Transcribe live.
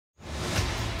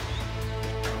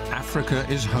Africa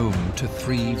is home to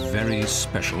three very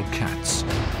special cats.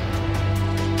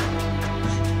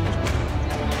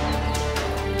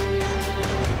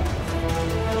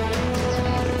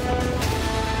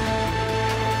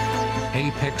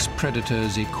 Apex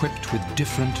predators equipped with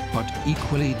different but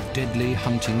equally deadly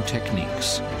hunting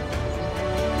techniques.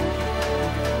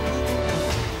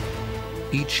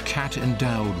 Each cat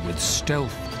endowed with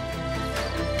stealth,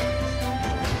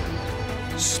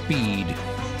 speed,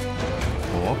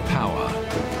 or power.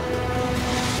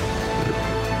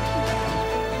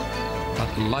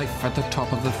 But life at the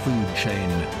top of the food chain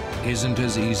isn't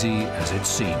as easy as it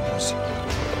seems.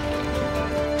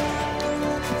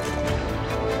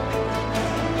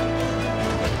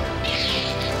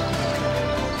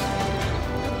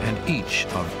 And each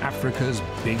of Africa's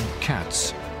big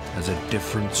cats has a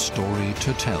different story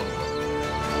to tell.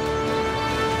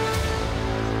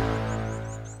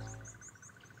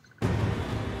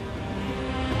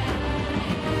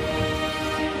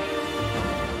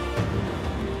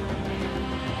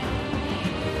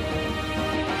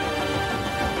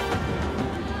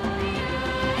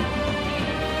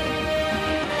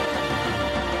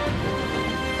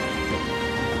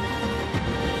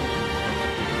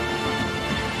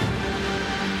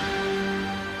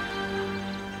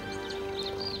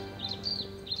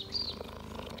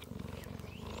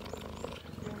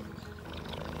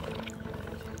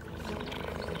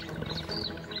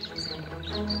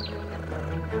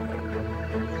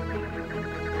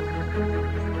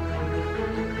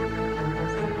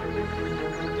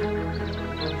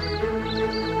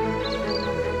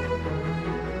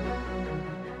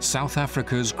 South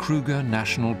Africa's Kruger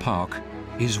National Park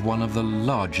is one of the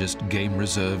largest game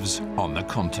reserves on the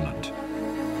continent.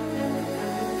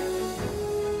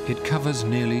 It covers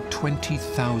nearly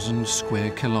 20,000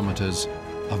 square kilometers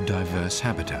of diverse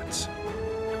habitats.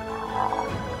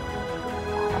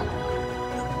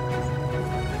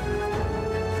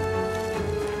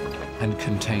 And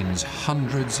contains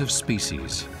hundreds of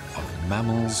species of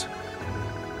mammals,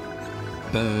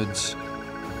 birds,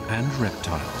 and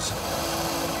reptiles.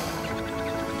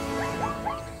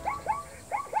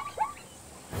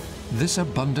 This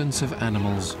abundance of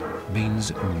animals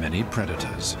means many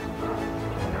predators,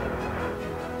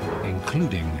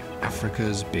 including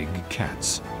Africa's big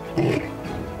cats: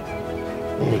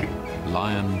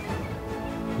 lion,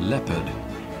 leopard,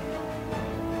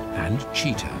 and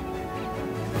cheetah.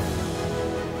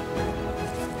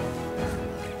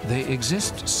 They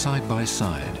exist side by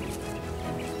side,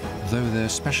 though their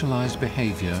specialized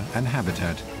behavior and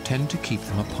habitat tend to keep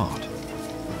them apart.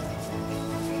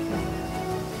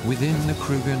 Within the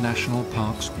Kruger National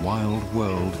Park's wild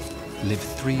world live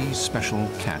three special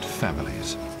cat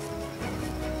families.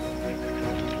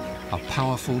 A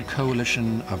powerful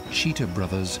coalition of cheetah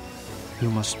brothers who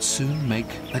must soon make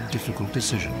a difficult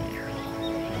decision.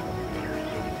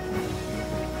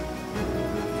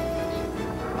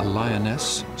 A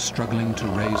lioness struggling to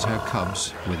raise her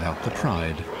cubs without the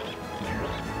pride.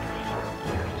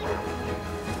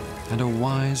 And a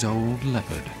wise old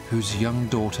leopard whose young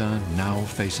daughter now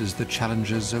faces the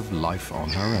challenges of life on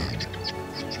her own.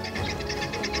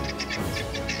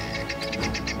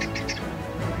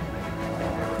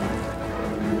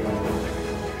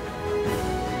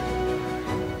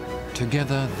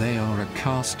 Together they are a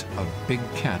cast of big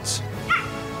cats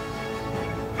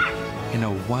in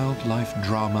a wildlife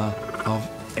drama of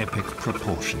epic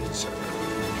proportions.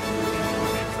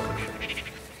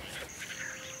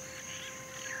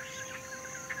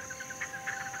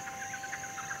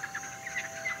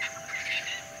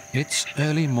 It's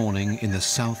early morning in the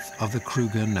south of the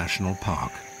Kruger National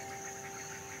Park.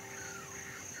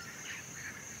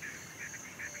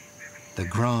 The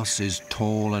grass is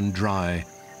tall and dry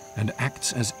and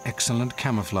acts as excellent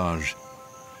camouflage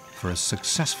for a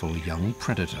successful young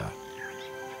predator.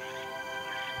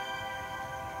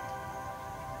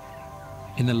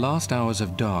 In the last hours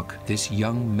of dark, this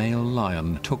young male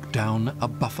lion took down a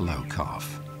buffalo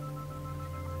calf.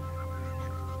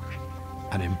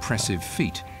 An impressive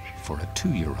feat for a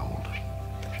 2-year-old.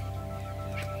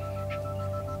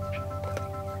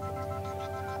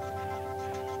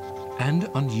 And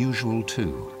unusual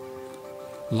too.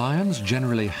 Lions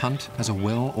generally hunt as a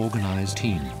well-organized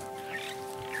team.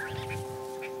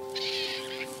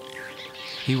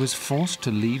 He was forced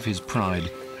to leave his pride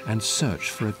and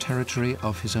search for a territory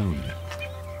of his own.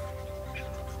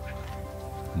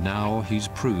 Now he's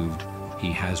proved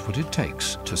he has what it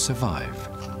takes to survive.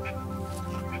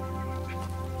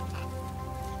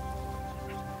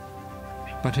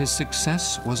 But his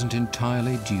success wasn't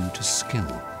entirely due to skill.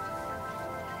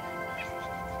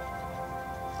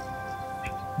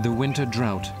 The winter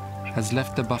drought has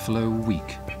left the buffalo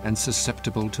weak and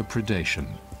susceptible to predation,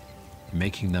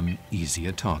 making them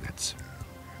easier targets.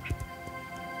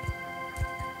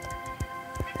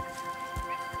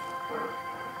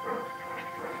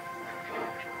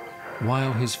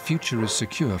 While his future is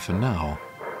secure for now,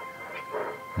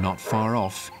 not far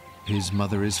off, his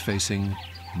mother is facing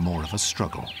more of a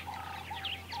struggle.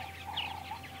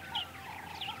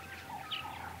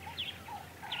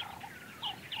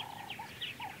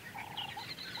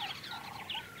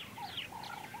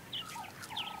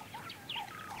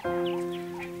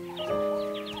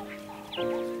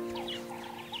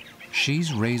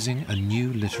 She's raising a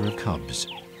new litter of cubs.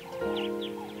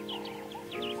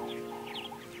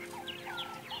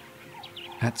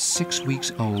 At 6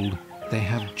 weeks old, they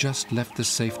have just left the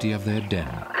safety of their den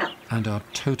and are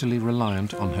totally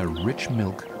reliant on her rich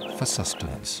milk for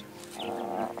sustenance.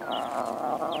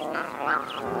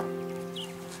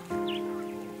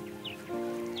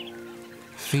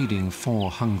 Feeding 4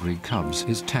 hungry cubs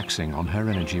is taxing on her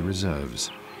energy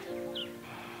reserves.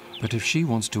 But if she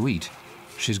wants to eat,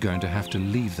 she's going to have to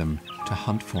leave them to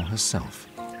hunt for herself.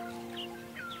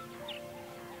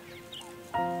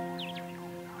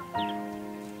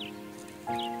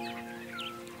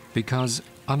 Because,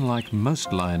 unlike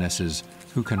most lionesses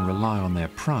who can rely on their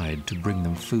pride to bring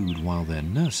them food while they're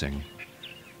nursing,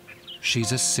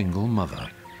 she's a single mother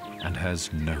and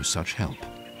has no such help.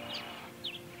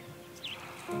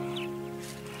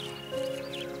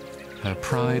 Her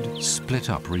pride split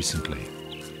up recently.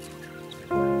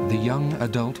 The young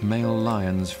adult male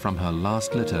lions from her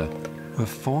last litter were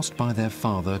forced by their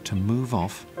father to move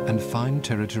off and find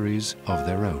territories of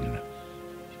their own.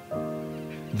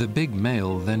 The big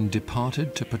male then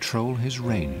departed to patrol his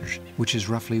range, which is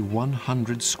roughly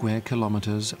 100 square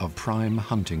kilometers of prime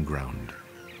hunting ground.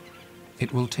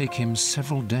 It will take him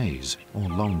several days or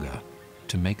longer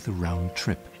to make the round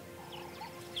trip.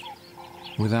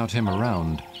 Without him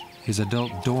around, his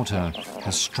adult daughter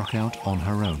has struck out on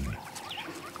her own.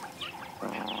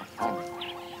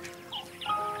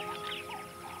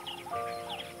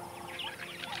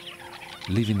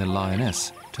 Leaving the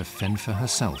lioness to fend for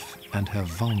herself and her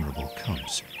vulnerable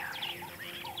cubs.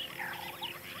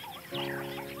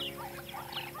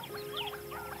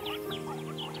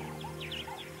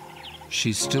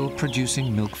 She's still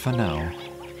producing milk for now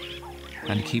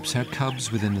and keeps her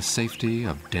cubs within the safety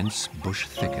of dense bush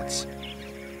thickets.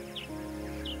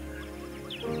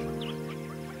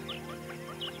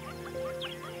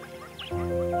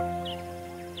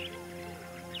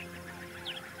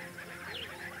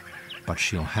 But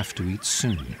she'll have to eat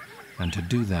soon, and to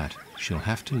do that, she'll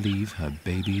have to leave her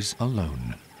babies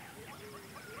alone.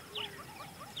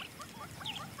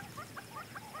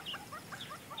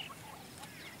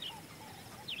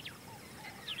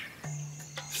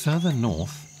 Further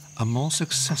north, a more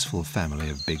successful family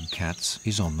of big cats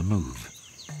is on the move.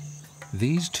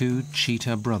 These 2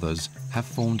 cheetah brothers have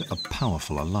formed a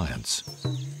powerful alliance.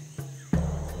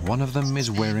 One of them is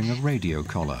wearing a radio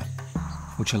collar,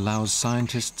 which allows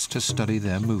scientists to study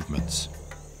their movements,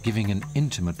 giving an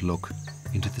intimate look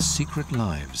into the secret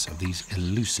lives of these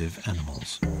elusive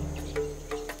animals.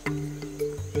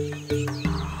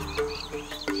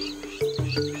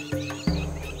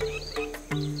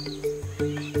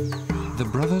 The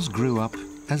brothers grew up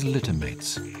as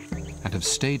littermates and have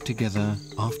stayed together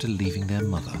after leaving their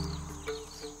mother.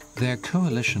 Their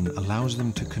coalition allows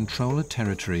them to control a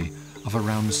territory of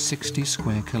around 60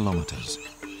 square kilometers.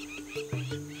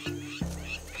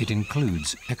 It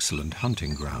includes excellent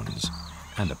hunting grounds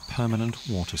and a permanent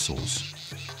water source.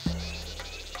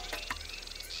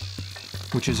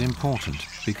 Which is important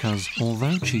because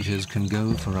although cheetahs can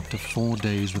go for up to 4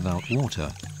 days without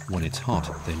water, when it's hot,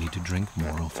 they need to drink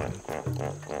more often.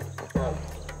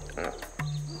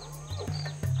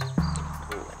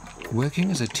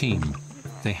 Working as a team,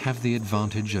 they have the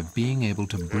advantage of being able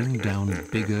to bring down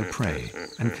bigger prey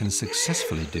and can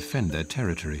successfully defend their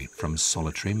territory from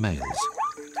solitary males.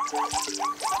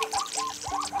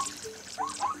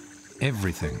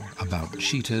 Everything about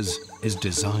cheetahs is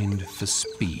designed for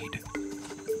speed.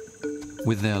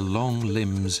 With their long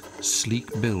limbs,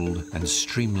 sleek build, and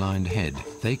streamlined head,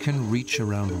 they can reach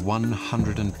around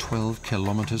 112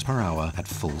 kilometers per hour at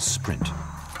full sprint,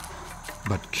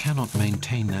 but cannot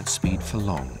maintain that speed for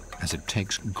long, as it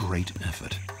takes great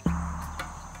effort.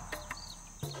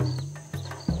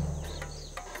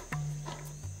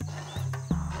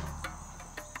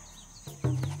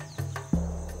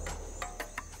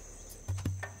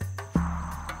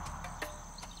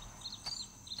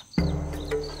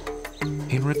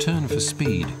 In return for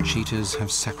speed, cheetahs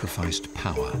have sacrificed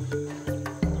power.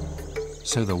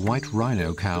 so the white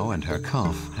rhino cow and her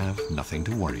calf have nothing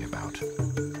to worry about.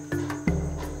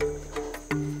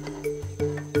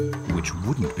 Which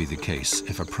wouldn't be the case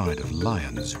if a pride of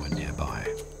lions were nearby.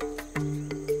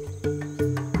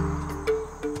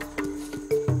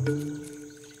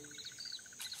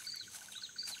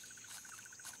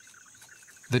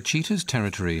 The cheetah's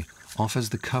territory offers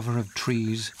the cover of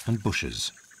trees and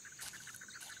bushes,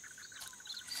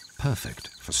 perfect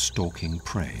for stalking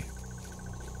prey.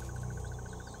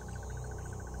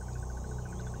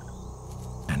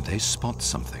 And they spot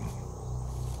something.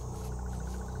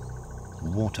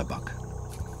 Waterbuck.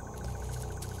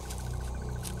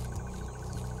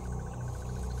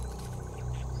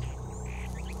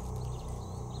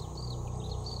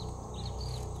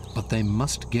 But they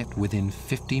must get within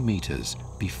 50 meters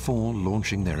before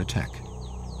launching their attack.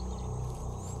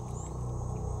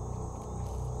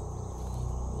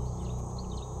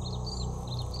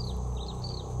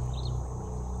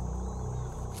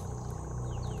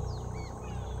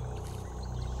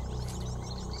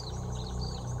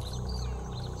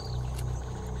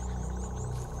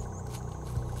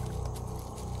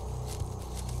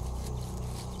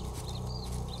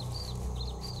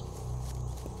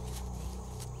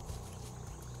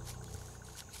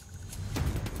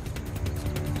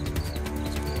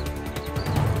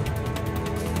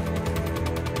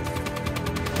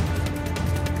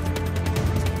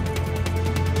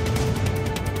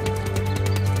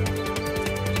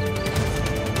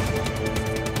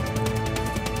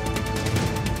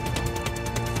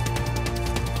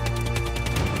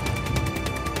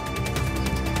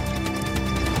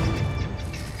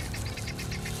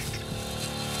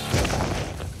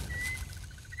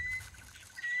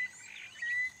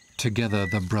 Together,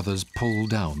 the brothers pull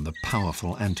down the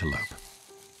powerful antelope,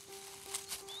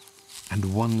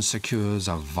 and one secures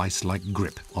a vice-like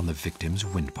grip on the victim's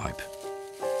windpipe.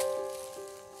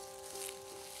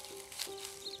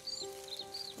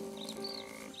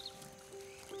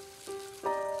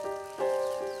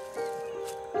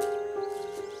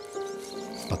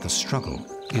 But the struggle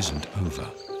isn't over.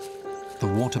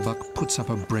 The waterbuck puts up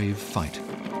a brave fight,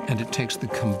 and it takes the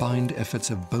combined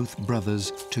efforts of both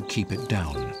brothers to keep it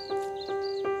down.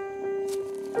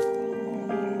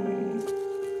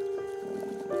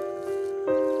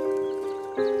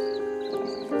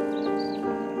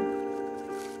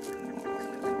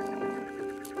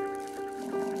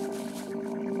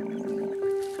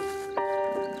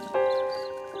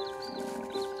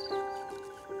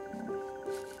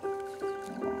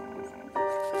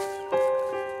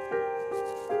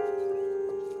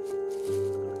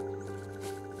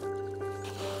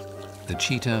 The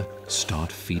cheetah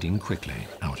start feeding quickly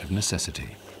out of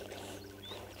necessity.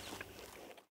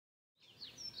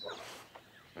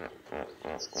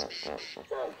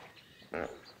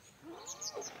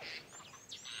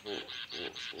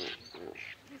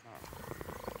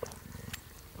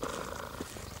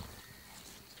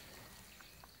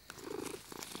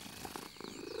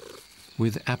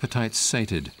 With appetites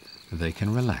sated, they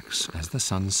can relax as the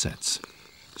sun sets,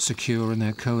 secure in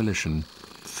their coalition,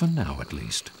 for now at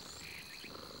least.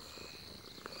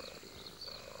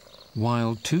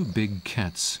 While two big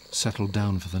cats settle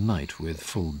down for the night with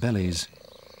full bellies,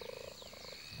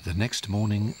 the next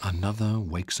morning another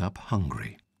wakes up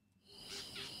hungry.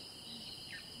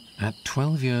 At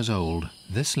 12 years old,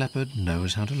 this leopard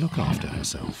knows how to look after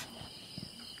herself.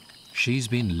 She's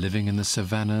been living in the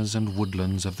savannas and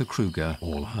woodlands of the Kruger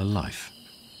all her life.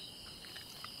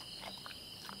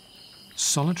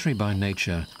 Solitary by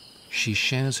nature, she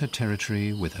shares her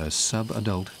territory with her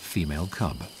sub-adult female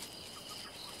cub,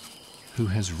 who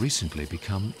has recently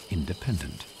become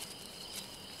independent.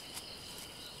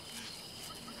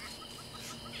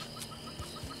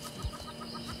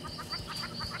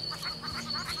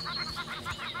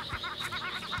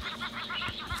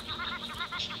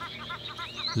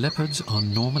 Leopards are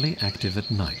normally active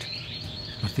at night,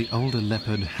 but the older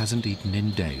leopard hasn't eaten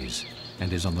in days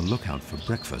and is on the lookout for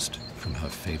breakfast from her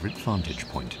favorite vantage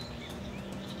point.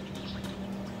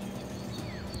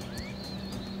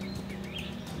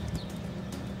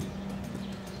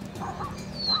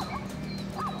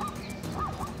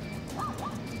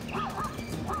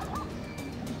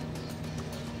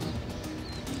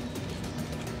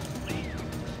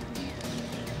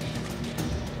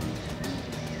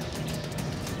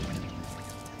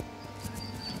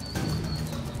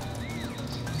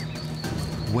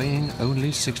 Weighing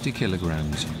only 60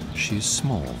 kilograms, she is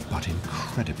small but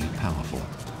incredibly powerful.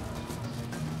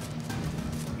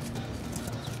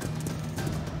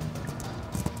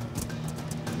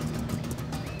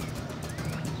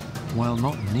 While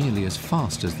not nearly as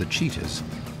fast as the cheetahs,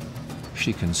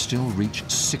 she can still reach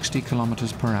 60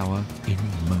 kilometers per hour in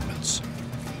moments.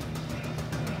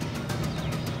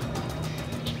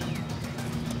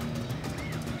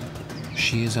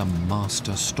 She is a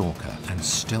master stalker, and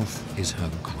stealth is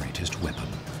her greatest weapon,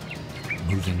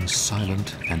 moving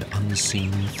silent and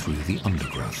unseen through the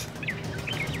undergrowth.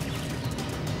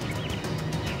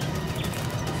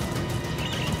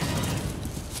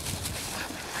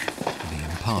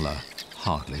 The impala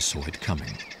hardly saw it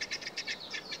coming.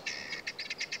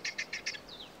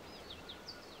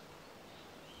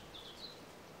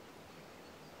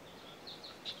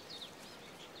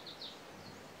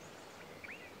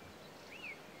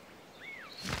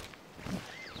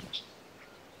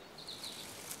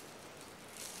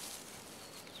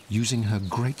 Using her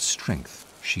great strength,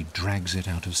 she drags it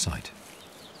out of sight.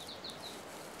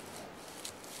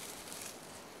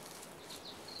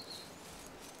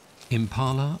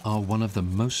 Impala are one of the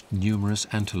most numerous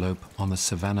antelope on the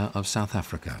savanna of South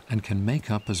Africa and can make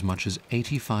up as much as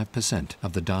 85%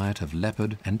 of the diet of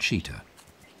leopard and cheetah.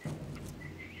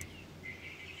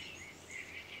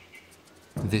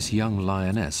 This young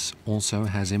lioness also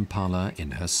has impala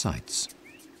in her sights.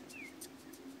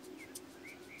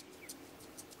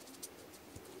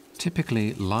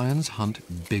 Typically, lions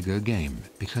hunt bigger game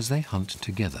because they hunt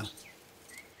together.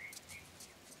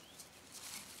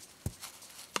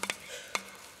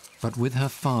 But with her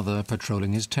father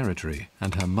patrolling his territory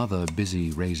and her mother busy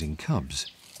raising cubs,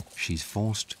 she's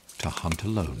forced to hunt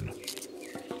alone.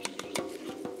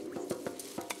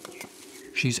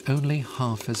 She's only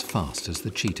half as fast as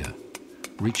the cheetah,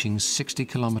 reaching 60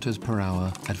 kilometers per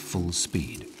hour at full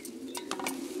speed.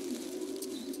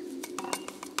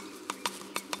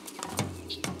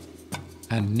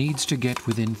 And needs to get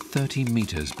within 30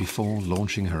 meters before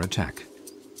launching her attack.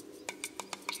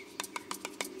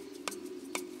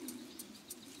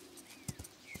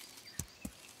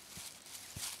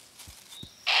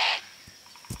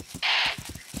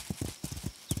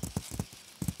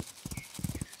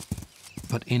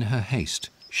 But in her haste,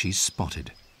 she's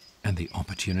spotted, and the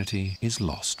opportunity is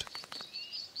lost.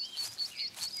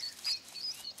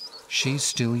 She's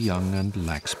still young and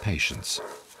lacks patience.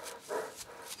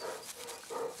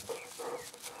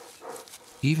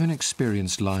 Even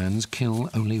experienced lions kill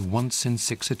only once in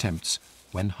 6 attempts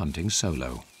when hunting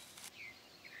solo.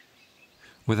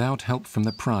 Without help from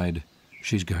the pride,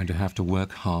 she's going to have to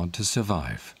work hard to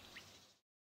survive.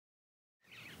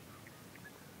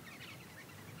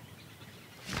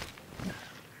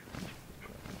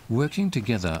 Working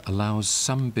together allows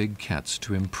some big cats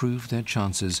to improve their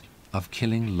chances of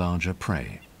killing larger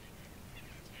prey.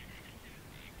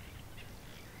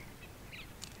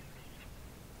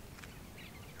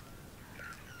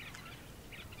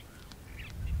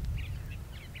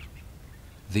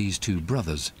 These two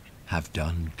brothers have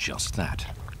done just that.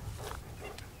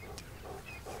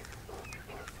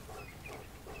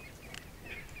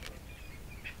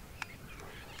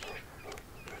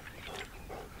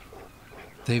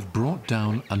 They've brought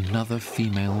down another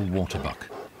female waterbuck,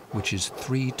 which is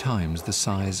 3 times the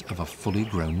size of a fully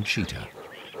grown cheetah.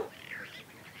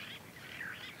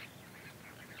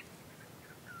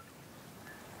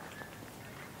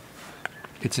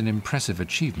 It's an impressive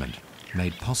achievement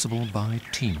made possible by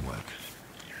teamwork.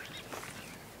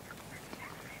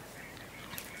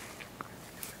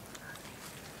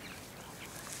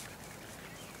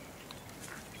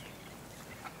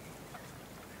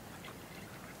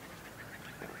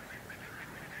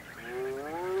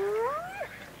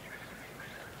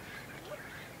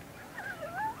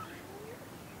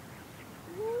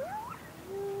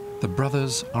 The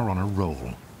brothers are on a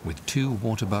roll, with 2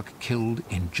 waterbuck killed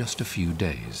in just a few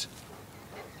days.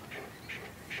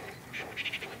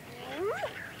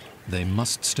 They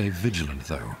must stay vigilant,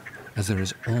 though, as there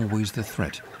is always the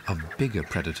threat of bigger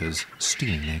predators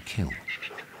stealing their kill.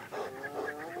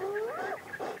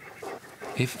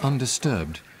 If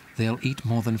undisturbed, they'll eat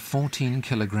more than 14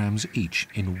 kilograms each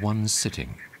in one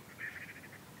sitting.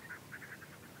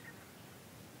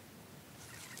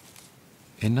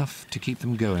 Enough to keep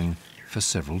them going for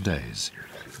several days.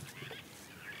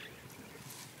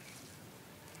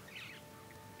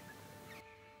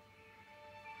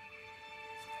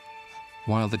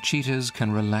 While the cheetahs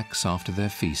can relax after their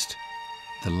feast,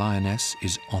 the lioness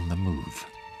is on the move.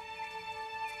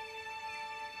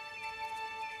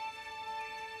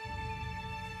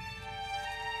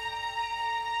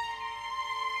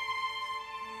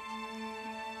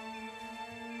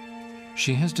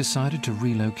 She has decided to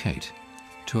relocate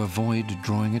to avoid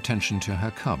drawing attention to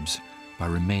her cubs by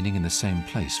remaining in the same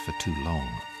place for too long.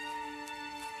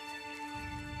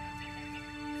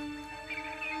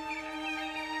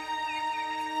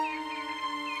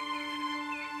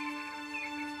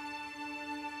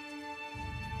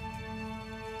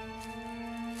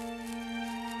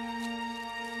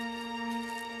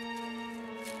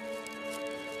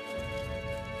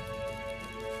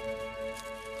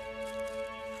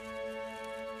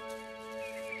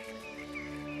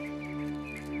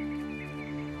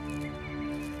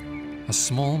 A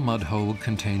small mud hole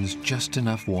contains just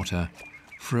enough water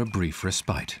for a brief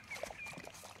respite.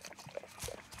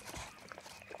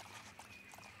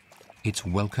 It's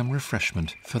welcome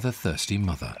refreshment for the thirsty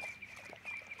mother.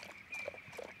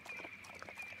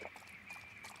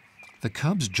 The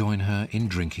cubs join her in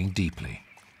drinking deeply,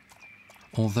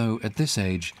 although at this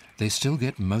age they still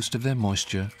get most of their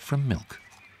moisture from milk.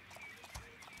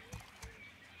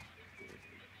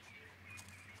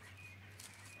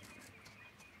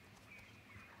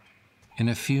 In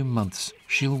a few months,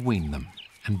 she'll wean them,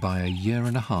 and by a year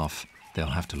and a half, they'll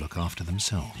have to look after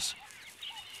themselves.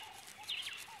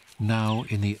 Now,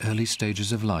 in the early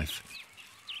stages of life,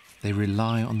 they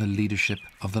rely on the leadership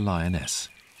of the lioness,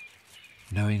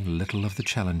 knowing little of the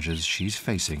challenges she's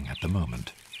facing at the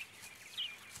moment.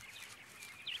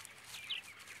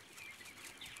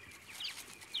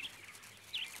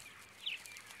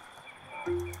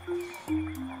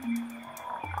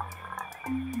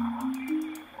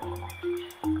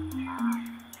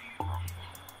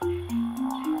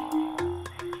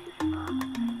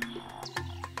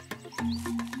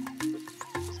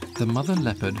 The mother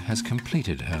leopard has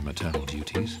completed her maternal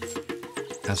duties,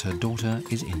 as her daughter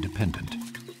is independent.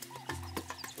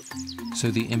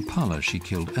 So the impala she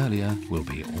killed earlier will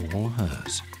be all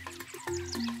hers.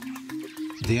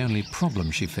 The only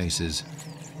problem she faces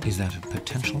is that of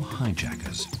potential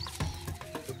hijackers.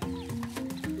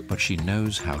 But she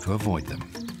knows how to avoid them.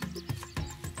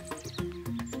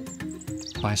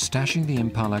 By stashing the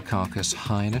impala carcass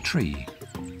high in a tree,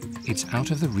 it's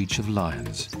out of the reach of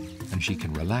lions, and she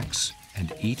can relax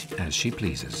and eat as she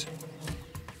pleases.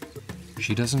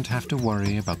 She doesn't have to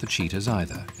worry about the cheetahs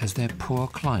either, as they're poor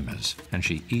climbers, and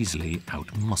she easily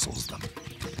out-muscles them.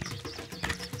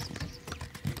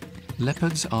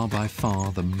 Leopards are by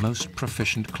far the most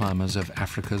proficient climbers of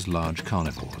Africa's large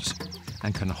carnivores,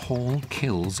 and can haul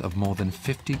kills of more than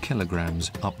 50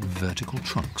 kilograms up vertical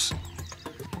trunks.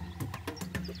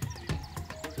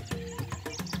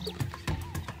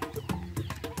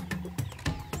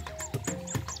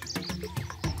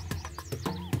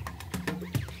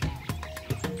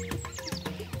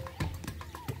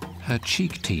 Her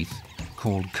cheek teeth,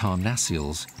 called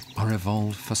carnassials, are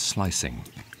evolved for slicing.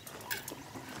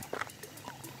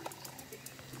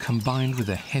 Combined with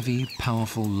a heavy,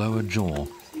 powerful lower jaw,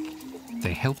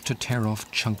 they help to tear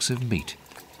off chunks of meat,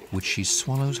 which she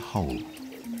swallows whole.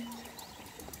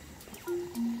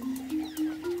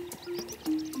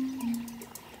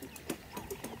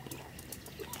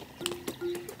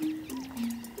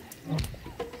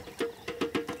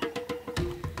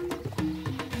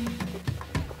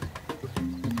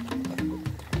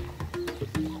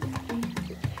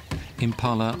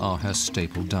 Impala are her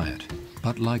staple diet,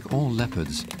 but like all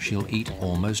leopards, she'll eat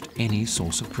almost any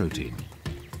source of protein.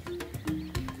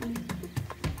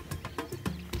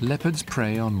 Leopards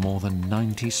prey on more than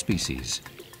 90 species,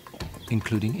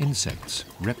 including insects,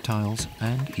 reptiles,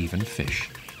 and even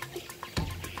fish.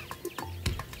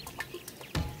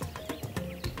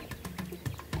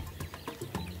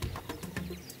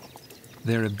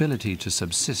 Their ability to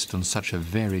subsist on such a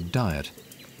varied diet,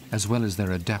 as well as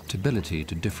their adaptability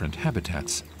to different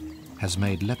habitats, has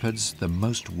made leopards the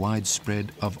most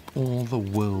widespread of all the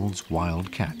world's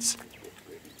wild cats.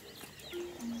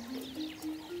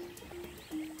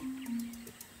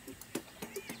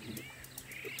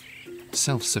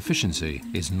 Self-sufficiency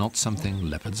is not something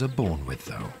leopards are born with,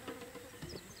 though.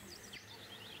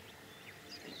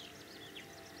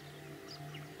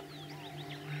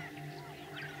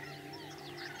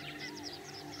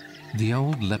 The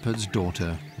old leopard's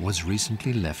daughter was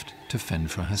recently left to fend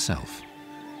for herself.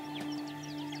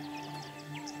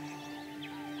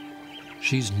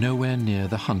 She's nowhere near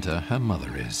the hunter her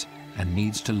mother is, and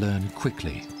needs to learn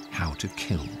quickly how to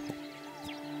kill,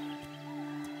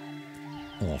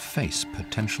 or face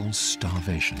potential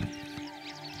starvation.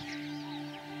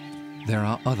 There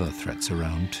are other threats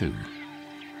around too.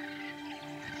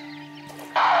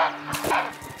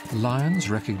 Lions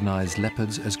recognize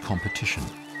leopards as competition,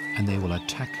 and they will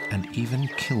attack and even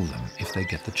kill them if they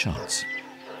get the chance.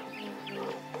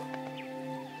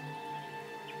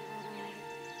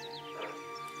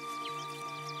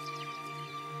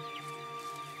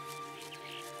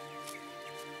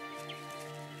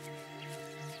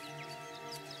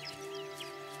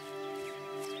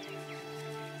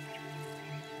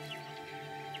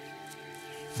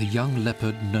 The young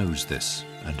leopard knows this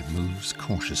and moves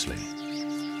cautiously.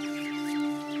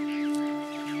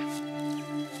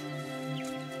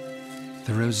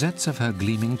 The rosettes of her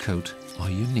gleaming coat are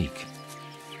unique.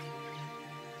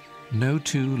 No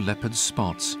two leopard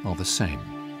spots are the same.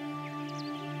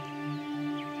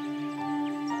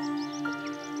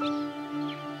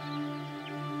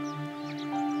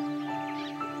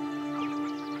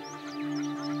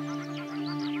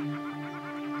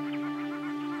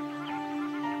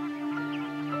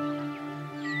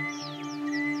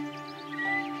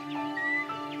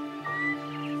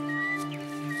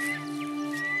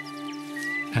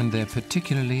 and they're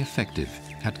particularly effective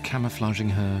at camouflaging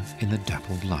her in the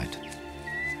dappled light.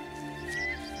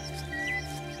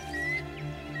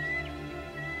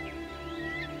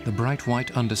 The bright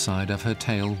white underside of her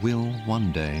tail will,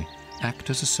 one day, act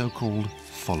as a so-called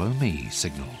 "follow me"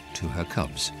 signal to her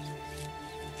cubs,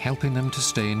 helping them to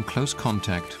stay in close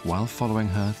contact while following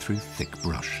her through thick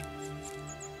brush.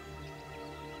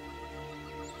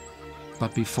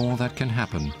 But before that can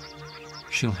happen,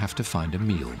 she'll have to find a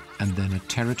meal and then a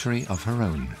territory of her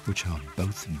own, which are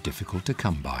both difficult to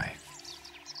come by.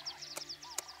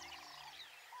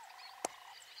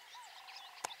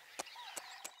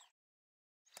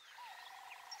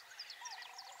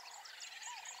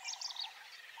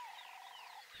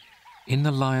 In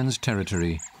the lion's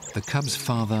territory, the cub's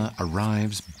father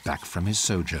arrives back from his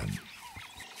sojourn.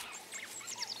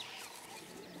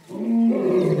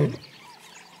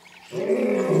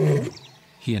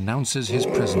 He announces his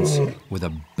presence with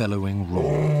a bellowing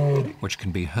roar, which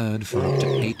can be heard for up to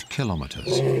 8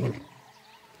 kilometers.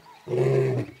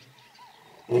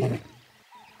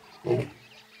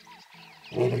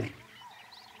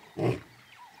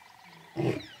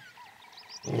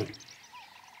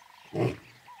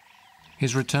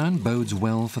 His return bodes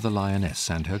well for the lioness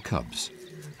and her cubs,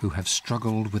 who have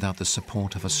struggled without the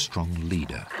support of a strong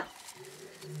leader.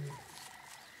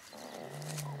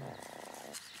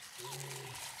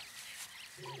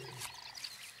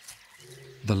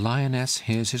 The lioness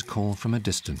hears his call from a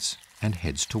distance and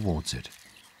heads towards it.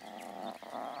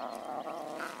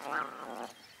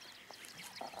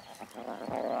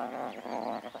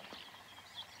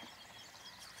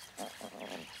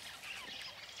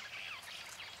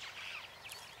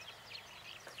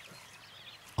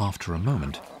 After a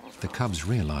moment, the cubs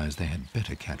realize they had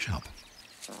better catch up.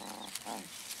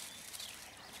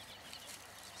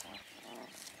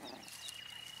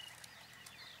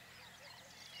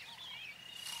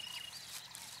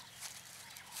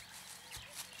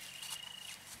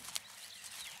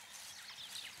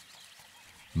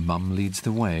 Mum leads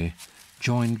the way,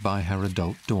 joined by her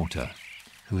adult daughter,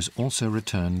 who has also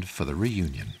returned for the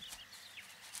reunion.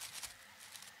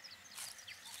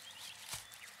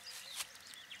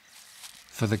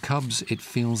 For the cubs, it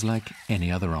feels like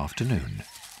any other afternoon,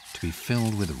 to be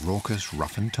filled with raucous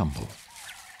rough and tumble.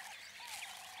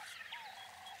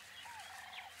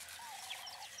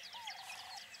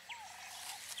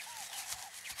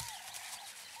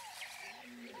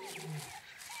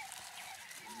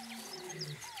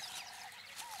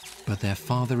 But their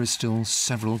father is still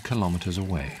several kilometers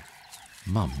away.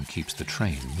 Mum keeps the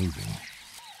train moving.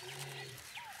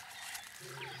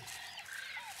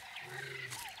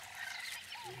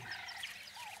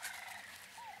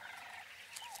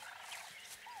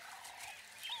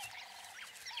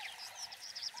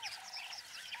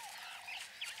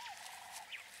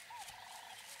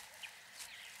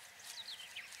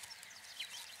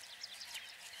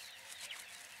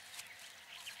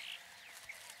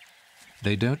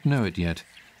 They don't know it yet,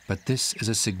 but this is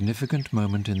a significant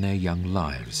moment in their young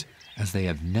lives, as they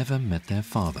have never met their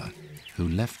father, who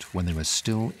left when they were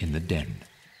still in the den.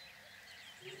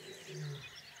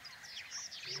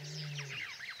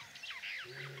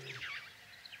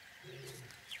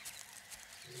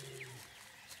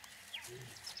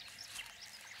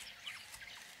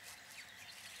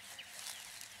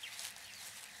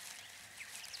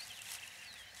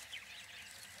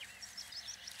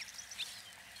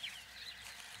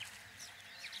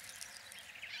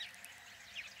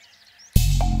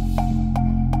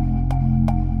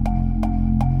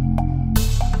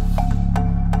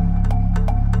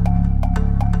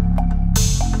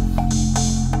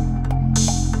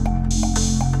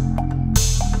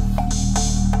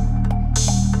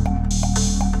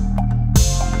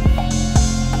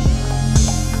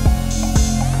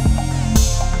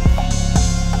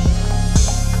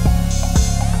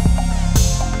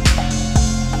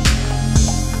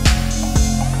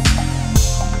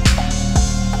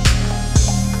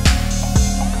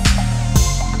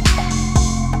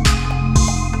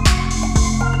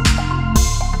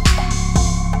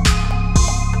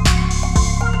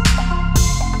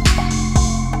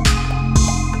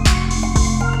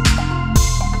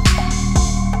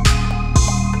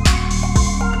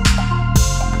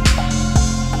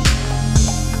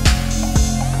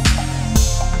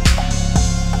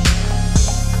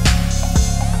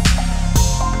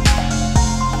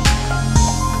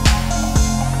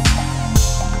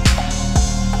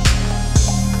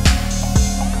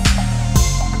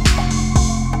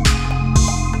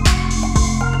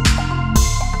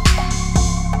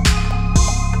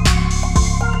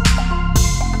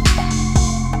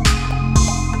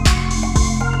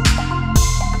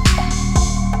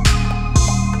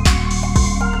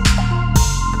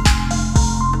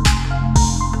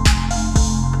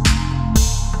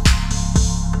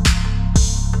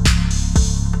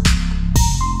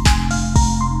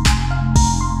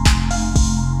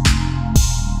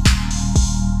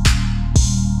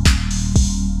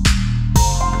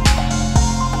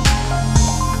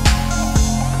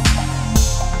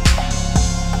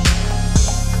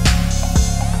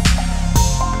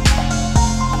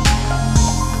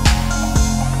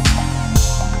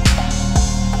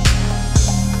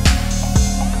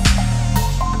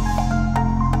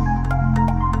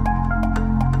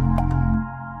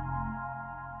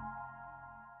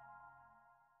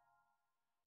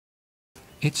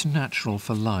 It's natural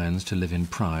for lions to live in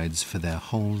prides for their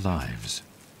whole lives.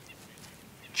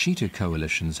 Cheetah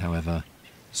coalitions, however,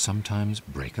 sometimes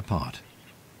break apart.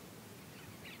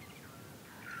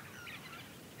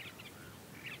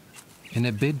 In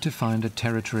a bid to find a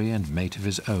territory and mate of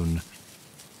his own,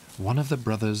 one of the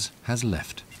brothers has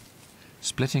left,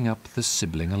 splitting up the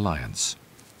sibling alliance.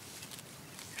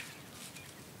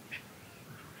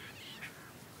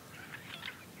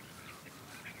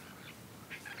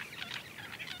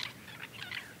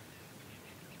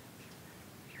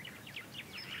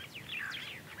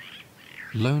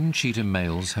 Lone cheetah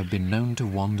males have been known to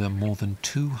wander more than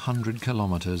 200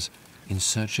 kilometers in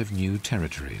search of new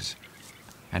territories,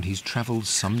 and he's traveled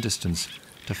some distance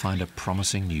to find a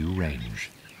promising new range.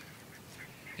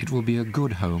 It will be a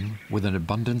good home with an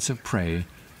abundance of prey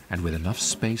and with enough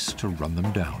space to run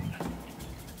them down.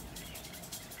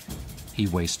 He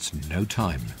wastes no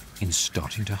time in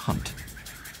starting to hunt.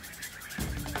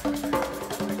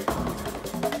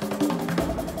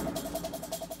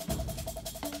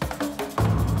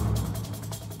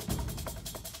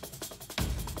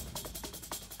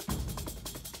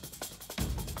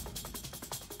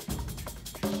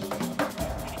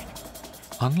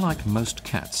 Unlike most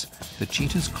cats, the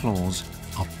cheetah's claws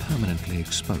are permanently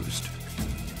exposed,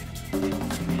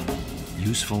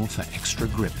 useful for extra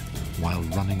grip while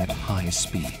running at high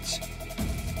speeds.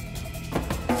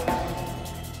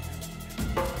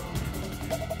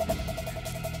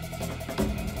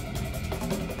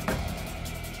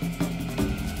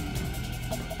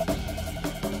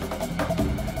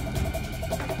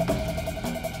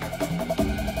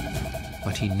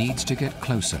 But he needs to get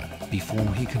closer before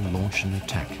he can launch an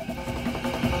attack.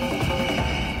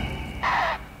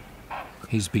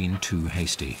 He's been too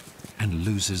hasty and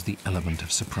loses the element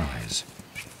of surprise.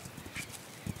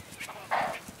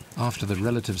 After the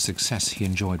relative success he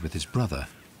enjoyed with his brother,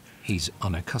 he's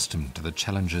unaccustomed to the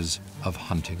challenges of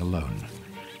hunting alone.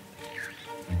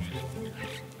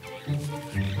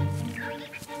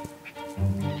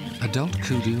 Adult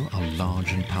kudu are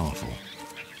large and powerful.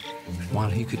 While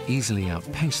he could easily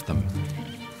outpace them,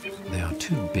 they are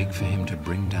too big for him to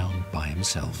bring down by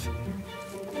himself.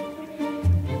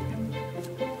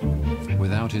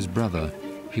 Without his brother,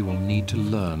 he will need to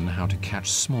learn how to catch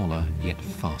smaller yet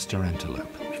faster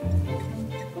antelope.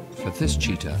 For this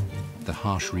cheetah, the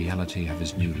harsh reality of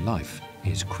his new life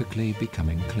is quickly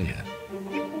becoming clear.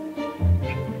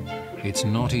 It's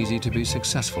not easy to be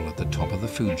successful at the top of the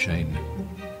food chain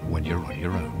when you're on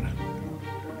your own.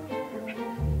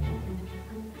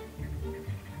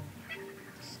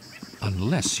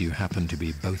 Unless you happen to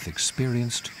be both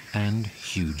experienced and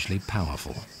hugely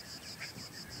powerful.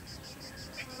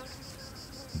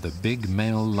 The big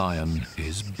male lion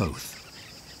is both.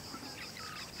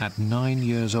 At 9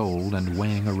 years old and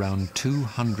weighing around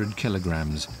 200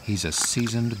 kilograms, he's a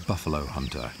seasoned buffalo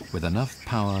hunter with enough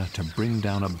power to bring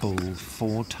down a bull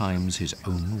 4 times his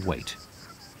own weight.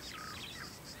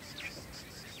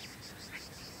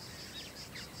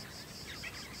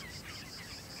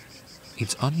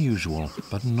 It's unusual,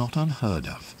 but not unheard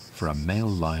of, for a male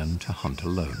lion to hunt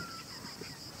alone.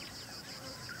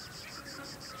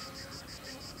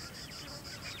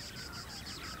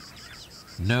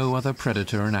 No other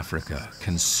predator in Africa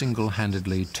can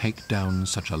single-handedly take down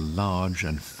such a large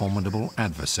and formidable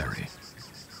adversary.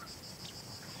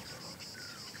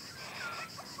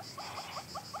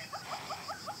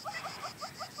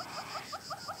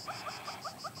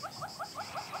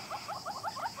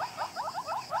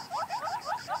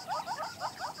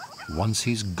 Once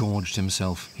he's gorged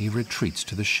himself, he retreats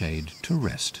to the shade to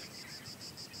rest.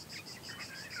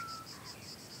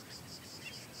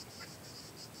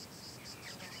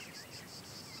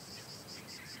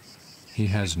 He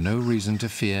has no reason to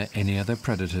fear any other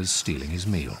predators stealing his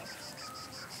meal.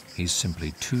 He's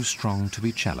simply too strong to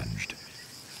be challenged.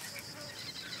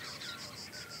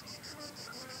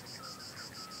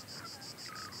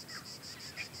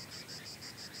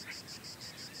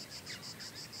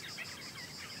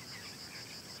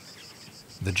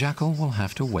 The jackal will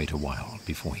have to wait a while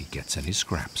before he gets any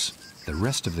scraps. The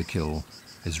rest of the kill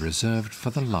is reserved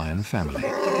for the lion family,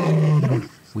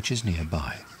 which is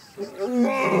nearby.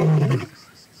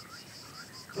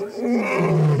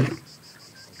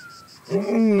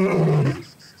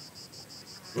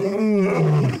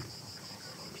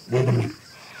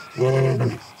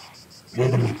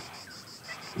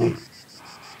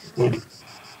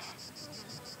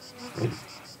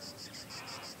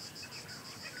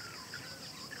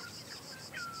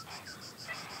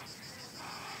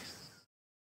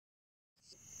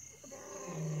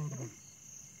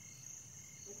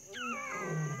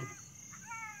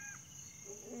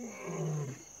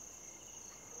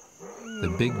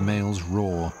 The big male's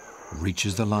roar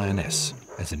reaches the lioness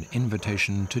as an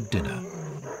invitation to dinner.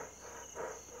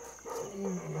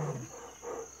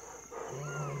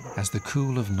 As the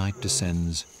cool of night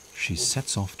descends, she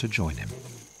sets off to join him.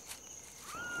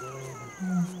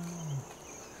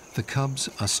 The cubs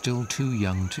are still too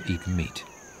young to eat meat,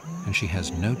 and she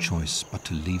has no choice but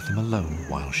to leave them alone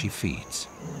while she feeds.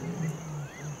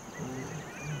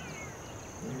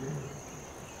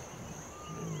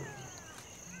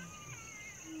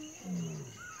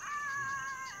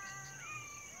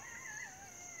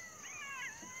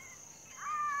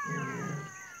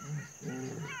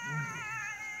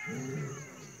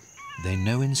 They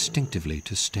know instinctively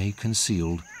to stay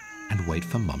concealed and wait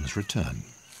for Mum's return.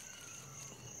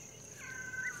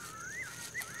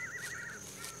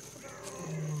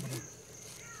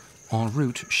 En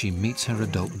route, she meets her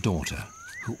adult daughter,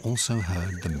 who also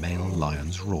heard the male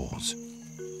lion's roars.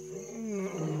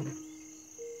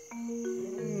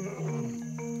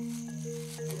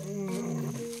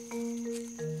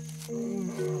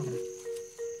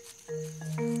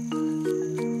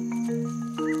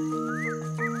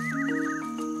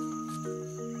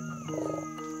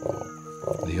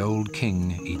 The old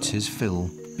king eats his fill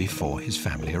before his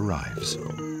family arrives.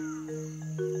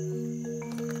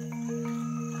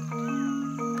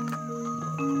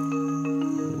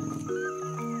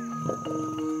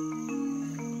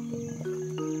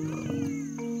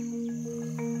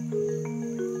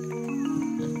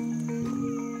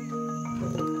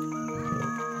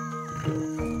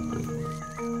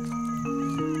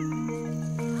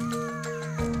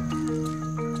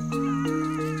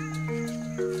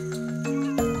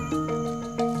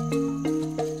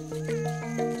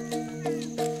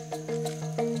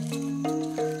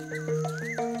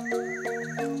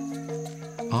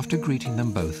 After greeting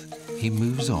them both, he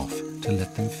moves off to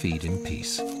let them feed in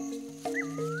peace.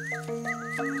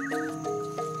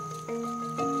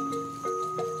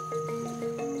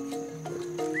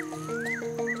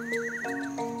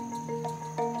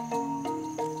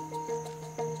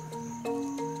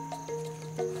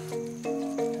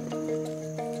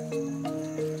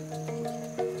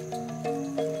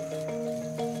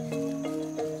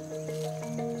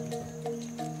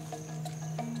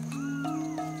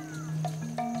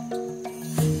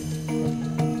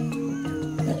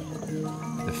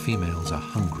 Females are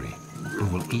hungry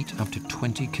and will eat up to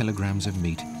 20 kilograms of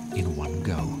meat in one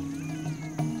go.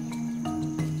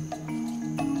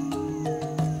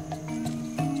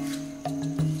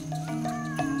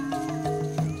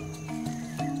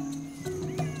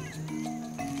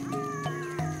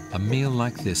 A meal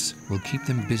like this will keep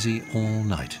them busy all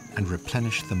night and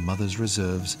replenish the mother's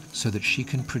reserves so that she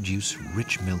can produce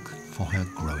rich milk for her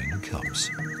growing cubs.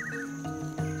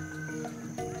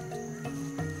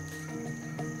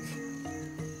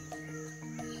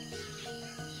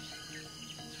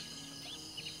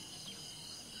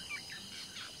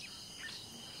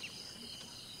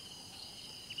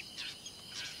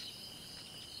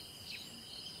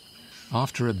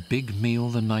 After a big meal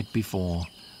the night before,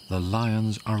 the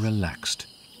lions are relaxed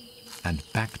and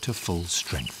back to full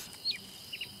strength.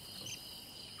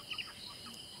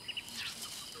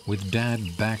 With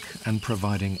Dad back and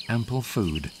providing ample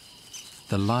food,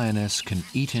 the lioness can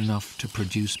eat enough to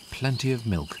produce plenty of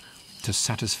milk to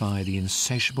satisfy the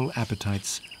insatiable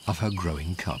appetites of her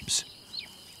growing cubs.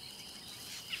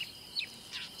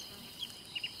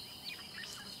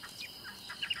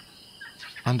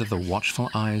 Under the watchful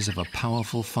eyes of a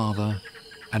powerful father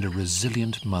and a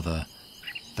resilient mother,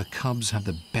 the cubs have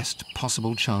the best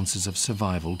possible chances of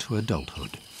survival to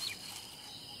adulthood.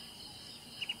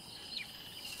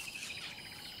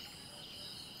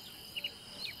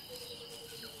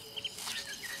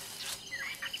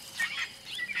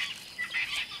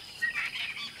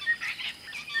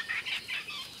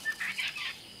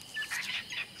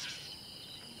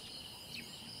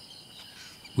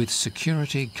 With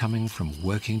security coming from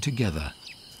working together,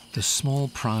 the small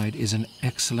pride is an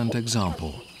excellent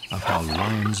example of how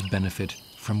lions benefit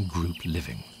from group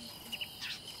living.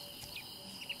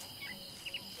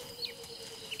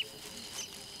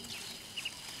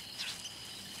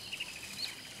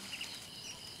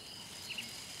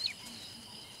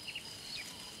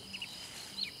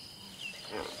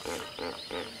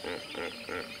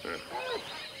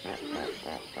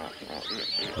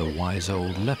 The wise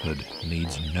old leopard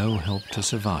needs no help to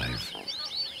survive.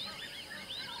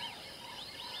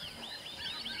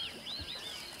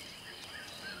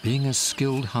 Being a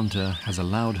skilled hunter has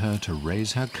allowed her to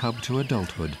raise her cub to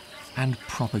adulthood and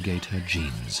propagate her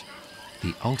genes,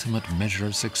 the ultimate measure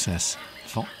of success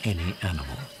for any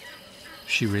animal.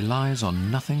 She relies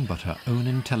on nothing but her own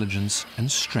intelligence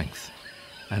and strength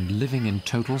and living in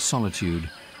total solitude,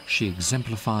 she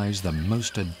exemplifies the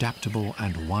most adaptable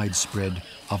and widespread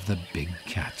of the big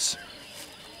cats.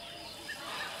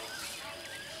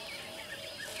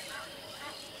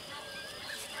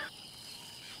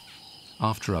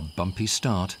 After a bumpy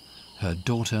start, her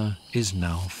daughter is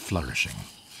now flourishing.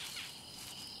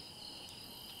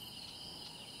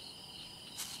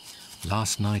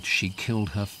 Last night she killed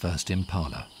her first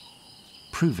impala,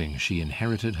 proving she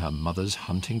inherited her mother's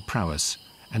hunting prowess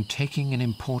and taking an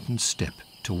important step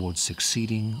towards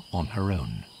succeeding on her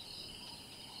own.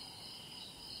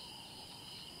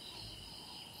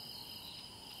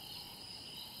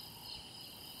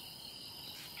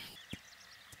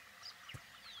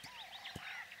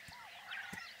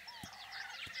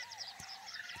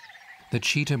 The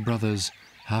cheetah brothers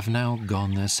have now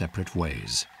gone their separate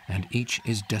ways, and each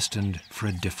is destined for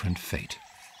a different fate.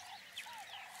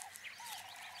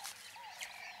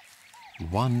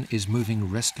 One is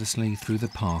moving restlessly through the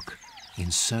park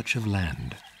in search of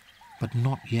land, but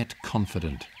not yet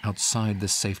confident outside the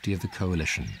safety of the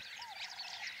coalition.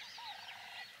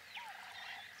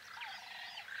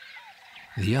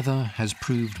 The other has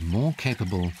proved more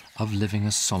capable of living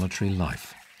a solitary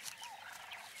life.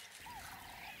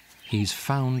 He's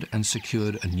found and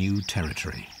secured a new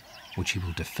territory, which he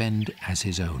will defend as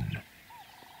his own.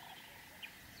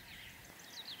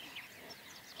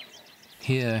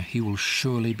 Here he will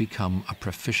surely become a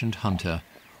proficient hunter,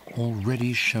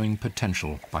 already showing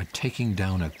potential by taking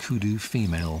down a kudu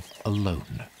female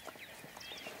alone.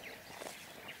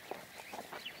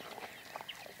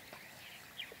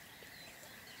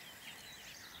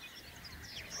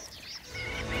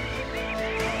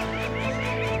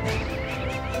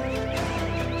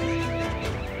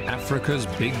 Africa's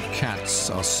big cats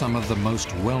are some of the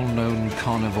most well-known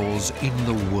carnivores in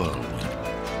the world.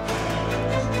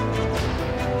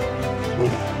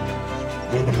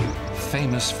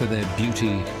 Famous for their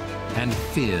beauty and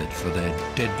feared for their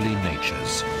deadly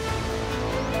natures.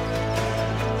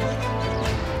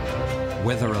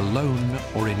 Whether alone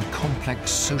or in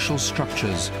complex social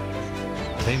structures,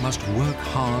 they must work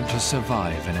hard to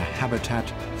survive in a habitat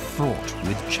fraught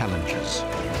with challenges.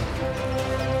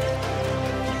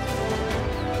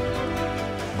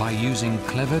 By using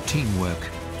clever teamwork,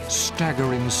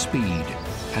 staggering speed,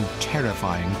 and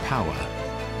terrifying power,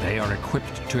 they are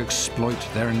equipped to exploit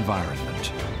their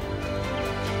environment.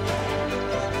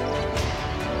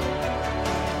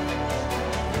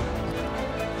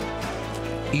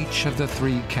 Each of the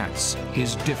three cats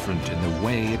is different in the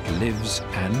way it lives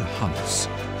and hunts.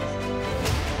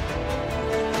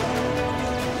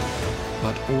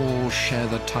 But all share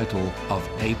the title of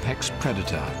apex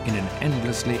predator in an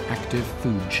endlessly active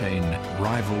food chain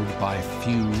rivaled by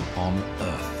few on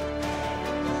Earth.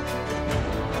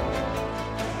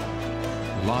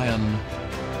 Lion,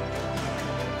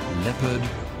 leopard,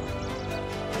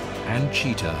 and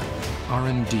cheetah are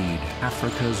indeed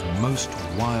Africa's most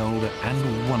wild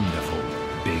and wonderful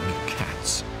big cats.